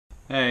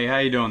Hey, how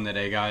you doing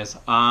today, guys?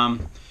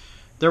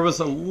 There was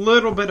a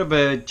little bit of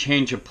a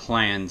change of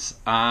plans.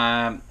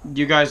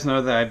 You guys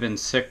know that I've been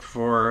sick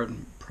for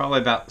probably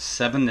about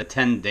 7 to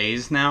 10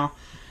 days now,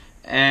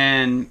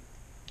 and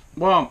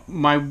well,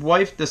 my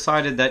wife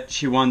decided that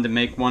she wanted to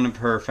make one of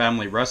her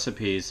family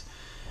recipes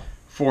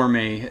for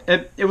me.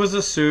 It was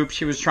a soup.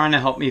 She was trying to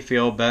help me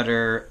feel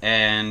better,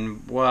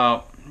 and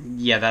well,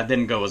 yeah, that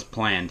didn't go as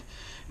planned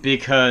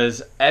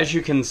because, as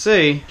you can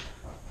see,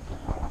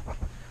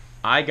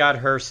 I got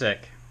her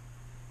sick.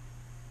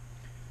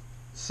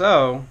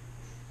 So,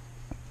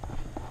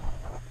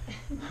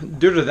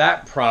 due to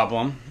that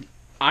problem,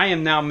 I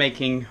am now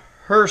making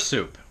her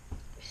soup.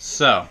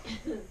 So,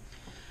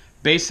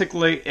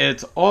 basically,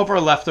 it's all of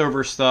our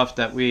leftover stuff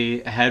that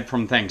we had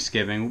from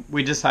Thanksgiving.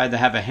 We decided to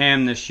have a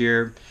ham this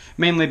year,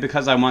 mainly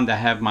because I wanted to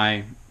have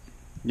my,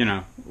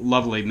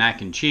 lovely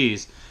mac and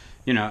cheese.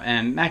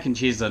 And mac and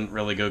cheese doesn't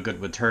really go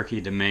good with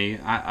turkey to me.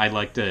 I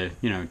like to,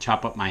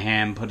 chop up my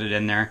ham, put it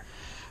in there.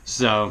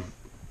 So,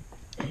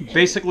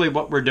 basically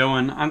what we're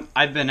doing,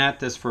 I've been at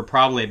this for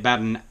probably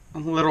about a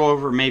little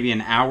over maybe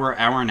an hour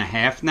and a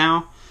half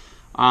now.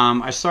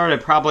 I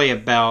started probably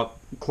about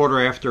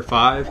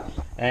 5:15,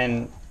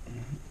 and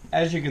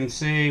as you can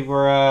see,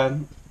 we're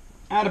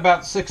at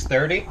about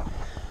 6:30.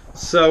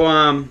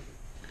 So,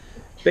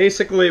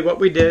 basically what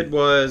we did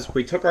was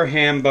we took our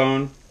ham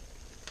bone,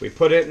 we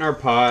put it in our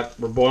pot,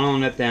 we're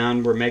boiling it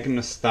down, we're making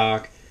the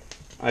stock.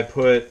 I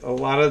put a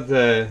lot of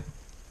the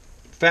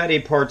fatty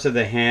parts of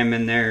the ham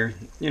in there,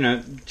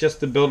 just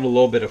to build a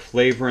little bit of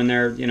flavor in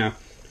there,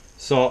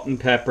 salt and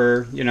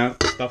pepper,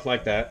 stuff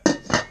like that.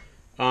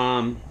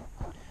 And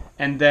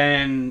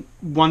then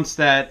once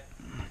that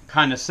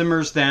kind of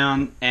simmers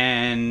down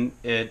and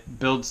it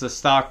builds the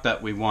stock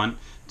that we want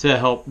to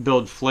help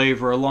build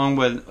flavor, along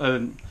with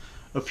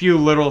a few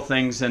little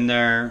things in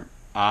there,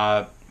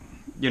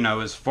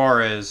 as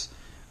far as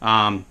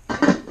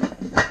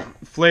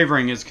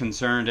flavoring is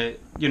concerned,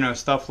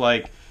 stuff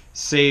like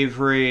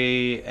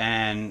savory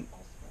and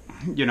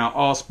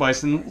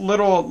allspice and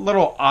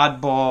little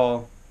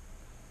oddball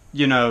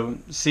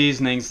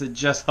seasonings that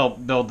just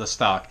help build the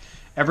stock.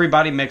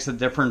 Everybody makes a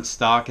different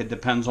stock. It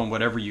depends on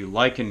whatever you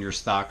like in your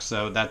stock,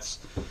 so that's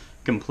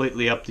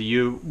completely up to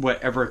you,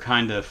 whatever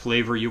kind of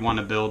flavor you want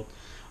to build.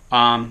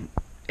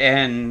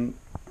 And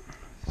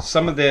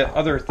some of the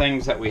other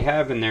things that we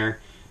have in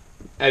there,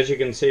 as you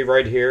can see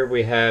right here,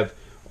 we have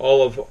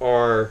all of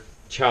our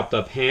chopped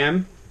up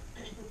ham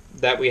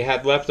that we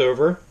had left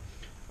over.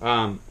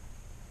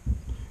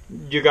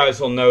 You guys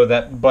will know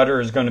that butter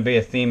is going to be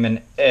a theme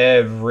in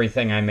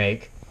everything I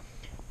make.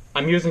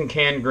 I'm using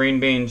canned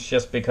green beans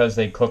just because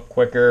they cook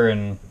quicker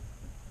and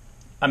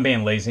I'm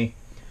being lazy.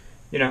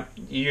 You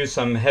use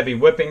some heavy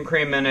whipping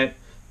cream in it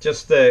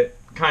just to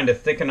kind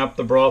of thicken up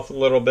the broth a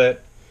little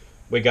bit.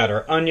 We got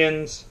our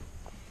onions.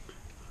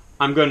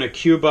 I'm going to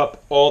cube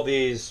up all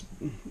these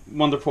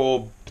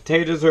wonderful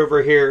potatoes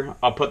over here.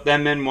 I'll put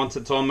them in once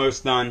it's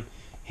almost done.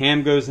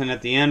 Ham goes in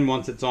at the end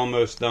once it's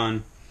almost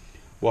done.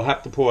 We'll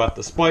have to pull out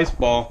the spice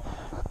ball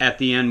at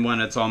the end when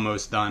it's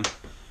almost done.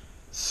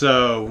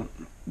 So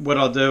what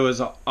I'll do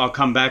is I'll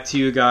come back to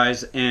you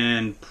guys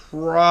in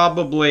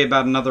probably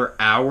about another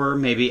hour,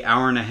 maybe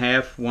hour and a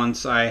half,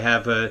 once I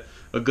have a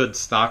good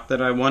stock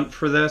that I want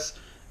for this.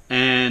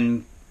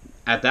 And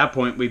at that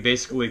point, we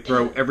basically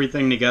throw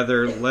everything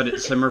together, let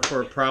it simmer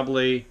for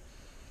probably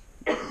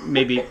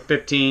maybe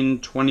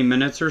 15-20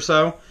 minutes or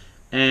so,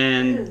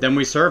 and then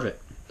we serve it.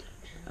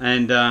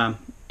 And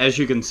as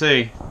you can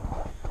see,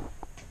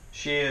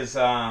 she is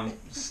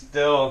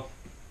still...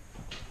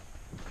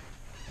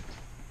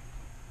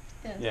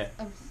 Yes, yeah.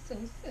 I'm so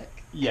sick.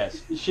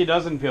 Yes, she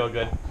doesn't feel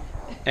good.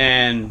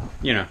 And,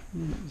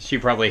 she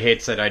probably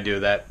hates that I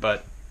do that,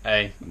 but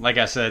hey, like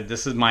I said,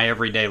 this is my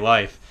everyday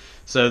life.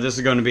 So this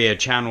is going to be a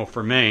channel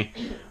for me.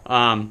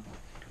 And,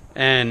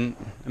 I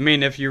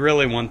mean, if you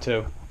really want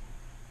to,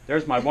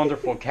 there's my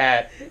wonderful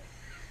cat.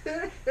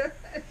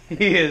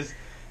 He is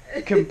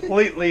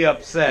completely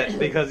upset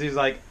because he's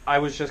like, I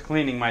was just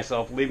cleaning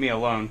myself, leave me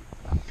alone.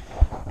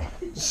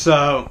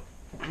 So,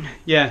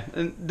 yeah,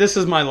 this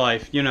is my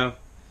life,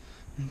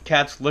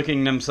 Cats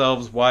licking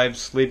themselves, wives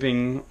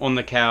sleeping on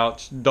the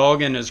couch,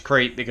 dog in his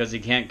crate because he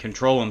can't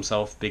control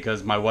himself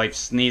because my wife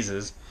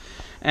sneezes,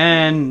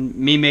 and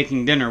me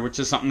making dinner, which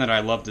is something that I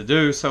love to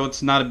do, so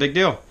it's not a big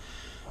deal.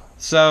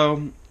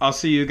 So, I'll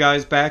see you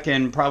guys back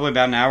in probably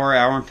about an hour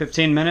and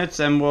 15 minutes,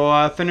 and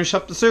we'll finish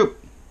up the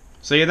soup.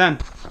 See you then.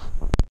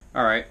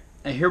 Alright,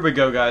 here we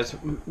go, guys.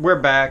 We're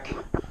back.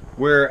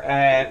 We're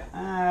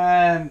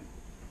at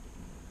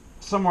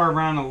somewhere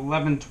around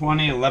 11:20,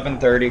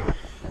 11:30.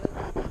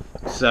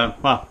 So,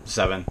 well,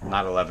 7,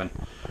 not 11.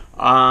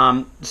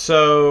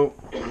 So,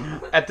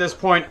 at this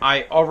point,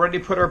 I already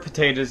put our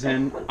potatoes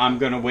in. I'm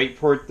going to wait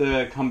for it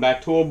to come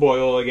back to a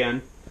boil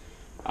again.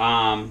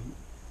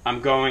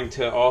 I'm going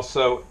to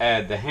also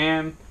add the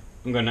ham.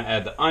 I'm going to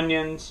add the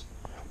onions.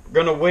 We're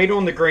going to wait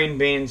on the green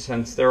beans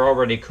since they're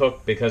already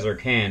cooked because they're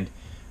canned.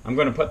 I'm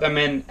going to put them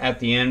in at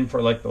the end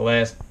for like the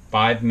last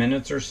 5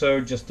 minutes or so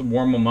just to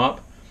warm them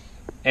up.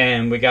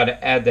 And we got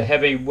to add the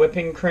heavy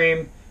whipping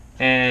cream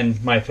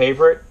and my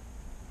favorite,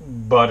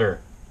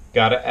 butter.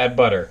 Got to add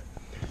butter.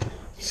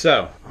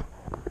 So,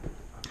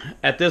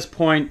 at this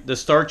point, the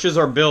starches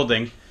are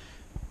building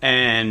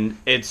and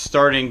it's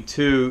starting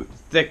to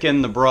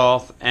thicken the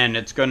broth, and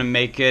it's going to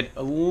make it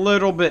a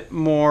little bit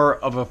more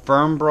of a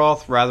firm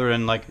broth rather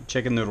than like a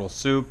chicken noodle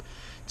soup.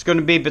 It's going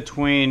to be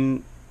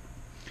between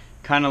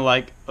kind of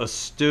like a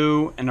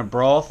stew and a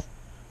broth,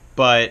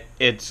 but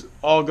it's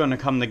all going to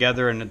come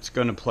together and it's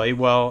going to play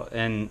well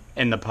in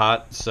the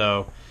pot,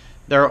 so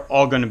they're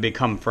all going to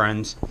become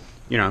friends.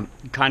 You know,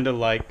 kind of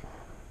like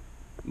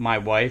my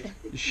wife.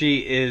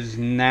 She is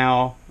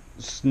now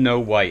Snow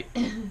White.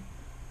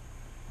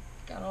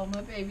 Got all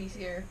my babies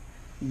here.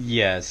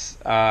 Yes.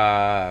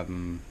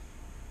 Don't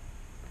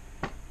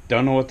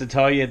know what to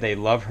tell you. They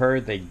love her.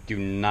 They do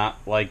not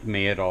like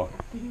me at all.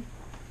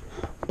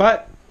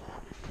 But,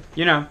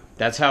 you know,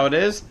 that's how it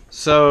is.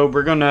 So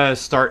we're going to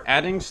start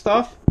adding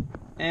stuff.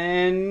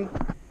 And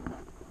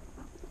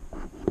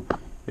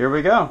here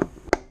we go.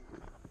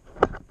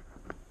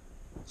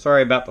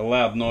 Sorry about the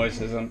loud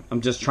noises.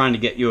 I'm just trying to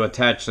get you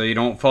attached so you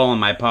don't fall in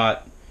my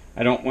pot.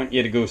 I don't want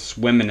you to go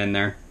swimming in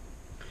there.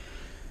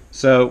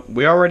 So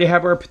we already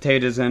have our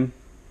potatoes in.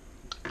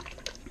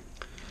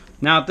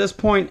 Now at this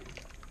point,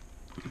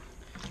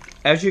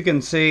 as you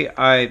can see,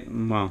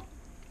 well,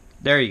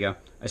 there you go.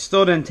 I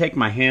still didn't take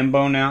my ham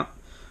bone out.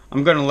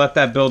 I'm going to let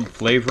that build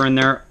flavor in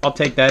there. I'll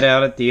take that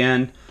out at the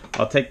end.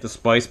 I'll take the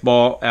spice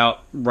ball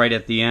out right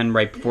at the end,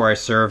 right before I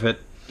serve it.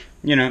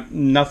 You know,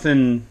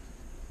 nothing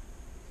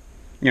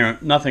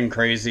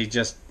crazy,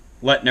 just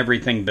letting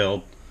everything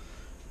build.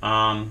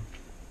 At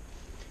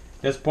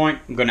this point,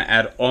 I'm going to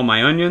add all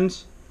my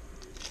onions.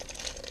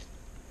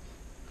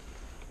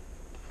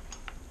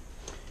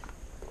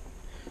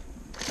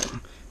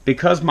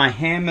 Because my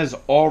ham is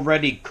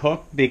already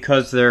cooked,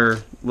 because they're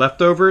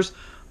leftovers,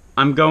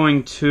 I'm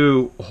going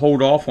to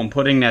hold off on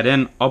putting that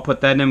in. I'll put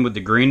that in with the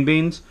green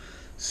beans,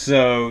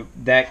 so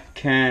that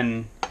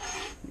can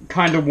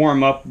kind of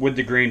warm up with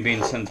the green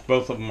beans since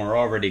both of them are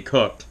already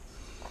cooked.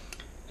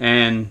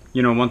 And,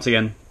 you know, once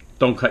again,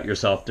 don't cut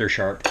yourself. They're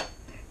sharp.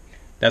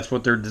 That's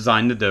what they're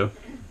designed to do.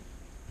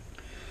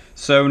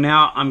 So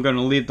now I'm going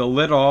to leave the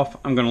lid off.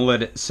 I'm going to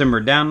let it simmer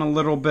down a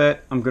little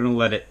bit. I'm going to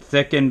let it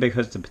thicken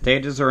because the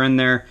potatoes are in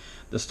there.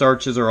 The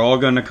starches are all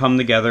going to come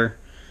together.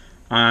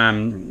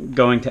 I'm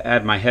going to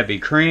add my heavy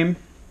cream.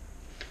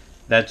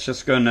 That's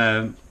just going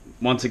to,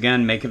 once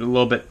again, make it a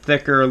little bit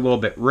thicker, a little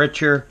bit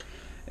richer.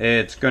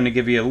 It's going to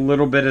give you a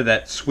little bit of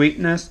that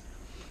sweetness.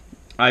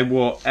 I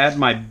will add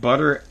my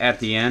butter at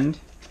the end.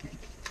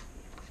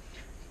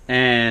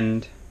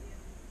 And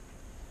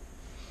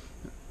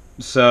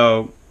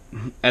so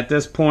at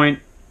this point,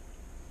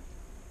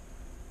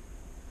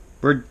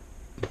 we're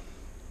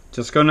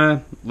just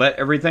gonna let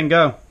everything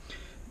go.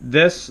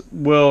 This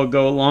will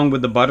go along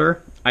with the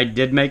butter. I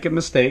did make a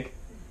mistake.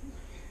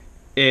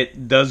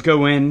 It does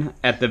go in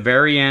at the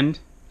very end,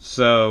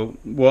 so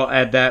we'll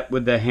add that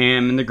with the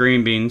ham and the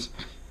green beans.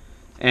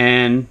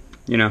 And,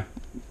 you know,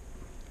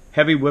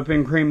 heavy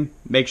whipping cream,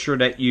 make sure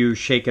that you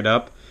shake it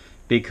up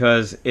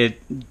because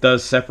it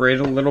does separate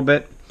a little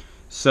bit.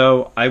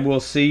 So I will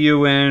see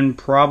you in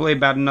probably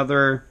about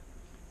another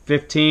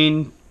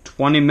 15-20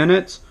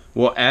 minutes.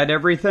 We'll add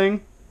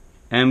everything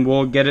and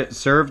we'll get it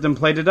served and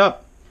plated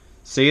up.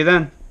 See you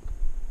then.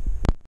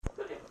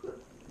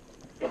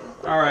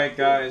 Alright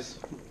guys,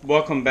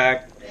 welcome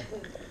back.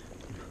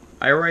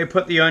 I already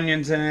put the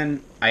onions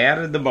in, I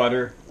added the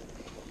butter,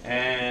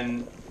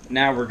 and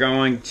now we're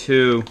going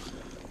to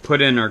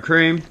put in our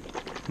cream.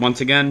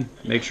 Once again,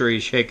 make sure you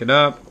shake it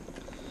up.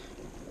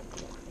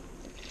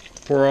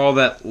 Pour all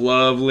that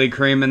lovely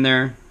cream in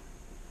there.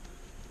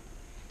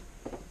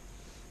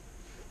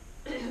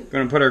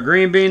 Gonna put our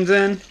green beans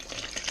in.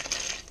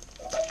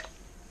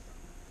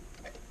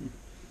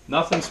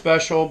 Nothing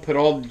special. Put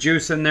all the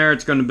juice in there.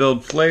 It's gonna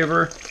build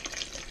flavor.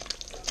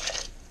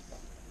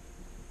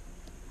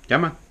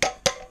 Come on.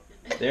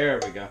 There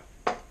we go.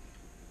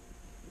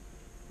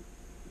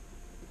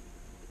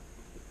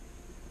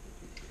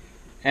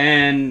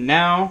 And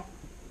now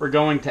we're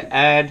going to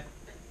add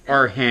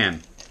our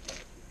ham.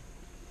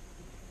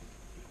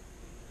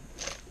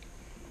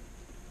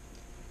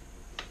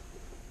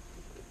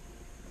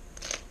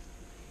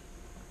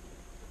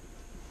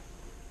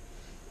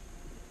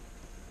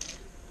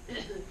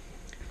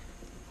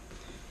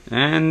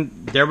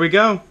 And there we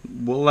go.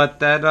 We'll let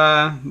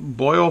that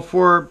boil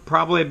for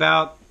probably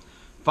about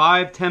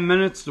 5-10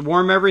 minutes to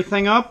warm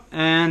everything up,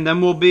 and then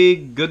we'll be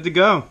good to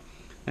go.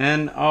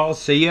 And I'll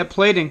see you at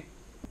plating.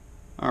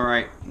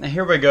 Alright,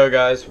 here we go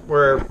guys.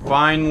 We're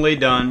finally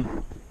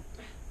done.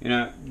 You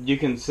know, you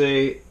can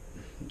see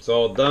it's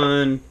all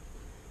done.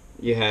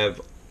 You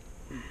have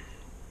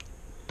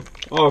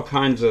all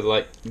kinds of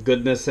like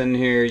goodness in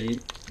here.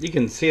 You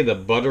can see the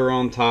butter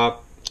on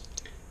top.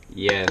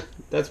 Yeah,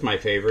 that's my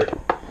favorite.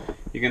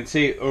 You can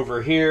see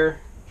over here,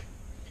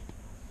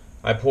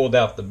 I pulled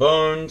out the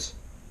bones.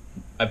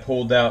 I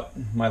pulled out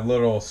my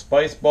little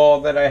spice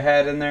ball that I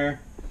had in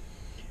there.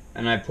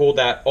 And I pulled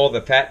out all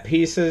the fat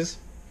pieces.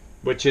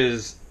 which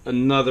is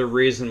another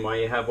reason why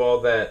you have all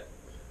that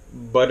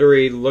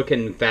buttery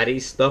looking fatty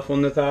stuff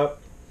on the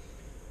top.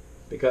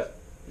 Because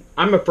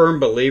I'm a firm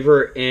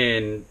believer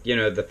in,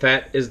 the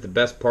fat is the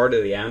best part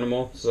of the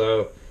animal,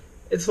 so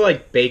it's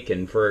like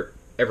bacon for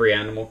every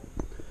animal.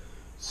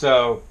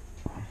 So,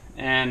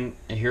 and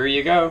here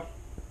you go.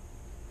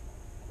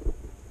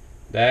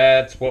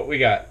 That's what we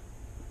got.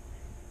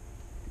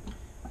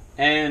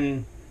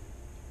 And,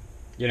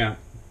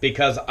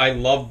 because I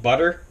love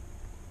butter,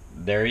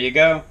 there you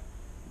go.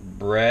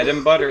 Bread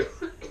and butter.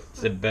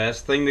 It's the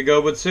best thing to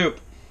go with soup.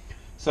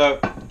 So,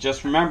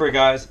 just remember,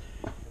 guys,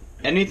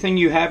 anything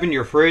you have in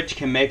your fridge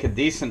can make a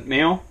decent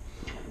meal.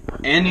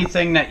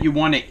 Anything that you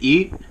want to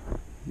eat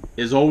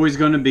is always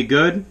going to be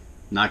good.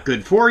 Not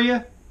good for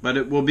you, but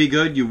it will be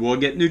good. You will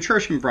get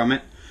nutrition from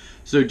it.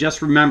 So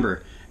just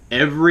remember,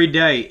 every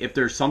day, if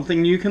there's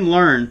something you can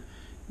learn,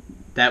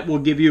 that will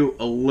give you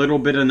a little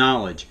bit of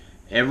knowledge.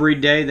 Every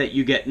day that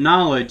you get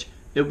knowledge,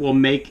 it will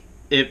make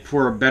it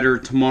for a better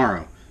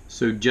tomorrow.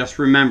 So just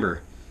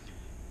remember,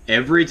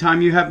 every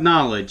time you have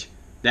knowledge,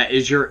 that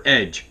is your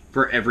edge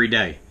for every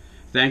day.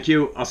 Thank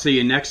you. I'll see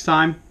you next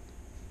time.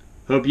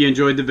 Hope you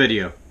enjoyed the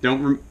video.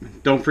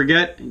 Don't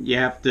forget, you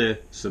have to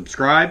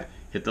subscribe,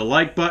 hit the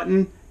like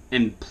button,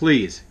 and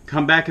please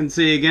come back and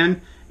see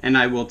again, and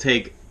I will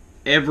take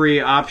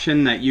every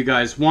option that you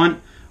guys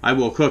want. I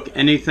will cook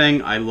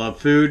anything. I love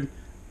food.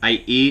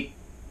 I eat.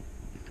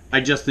 I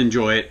just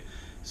enjoy it.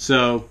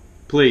 So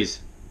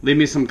please leave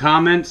me some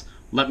comments.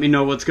 Let me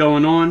know what's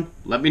going on.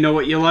 Let me know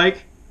what you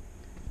like.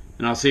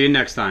 And I'll see you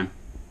next time.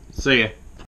 See ya.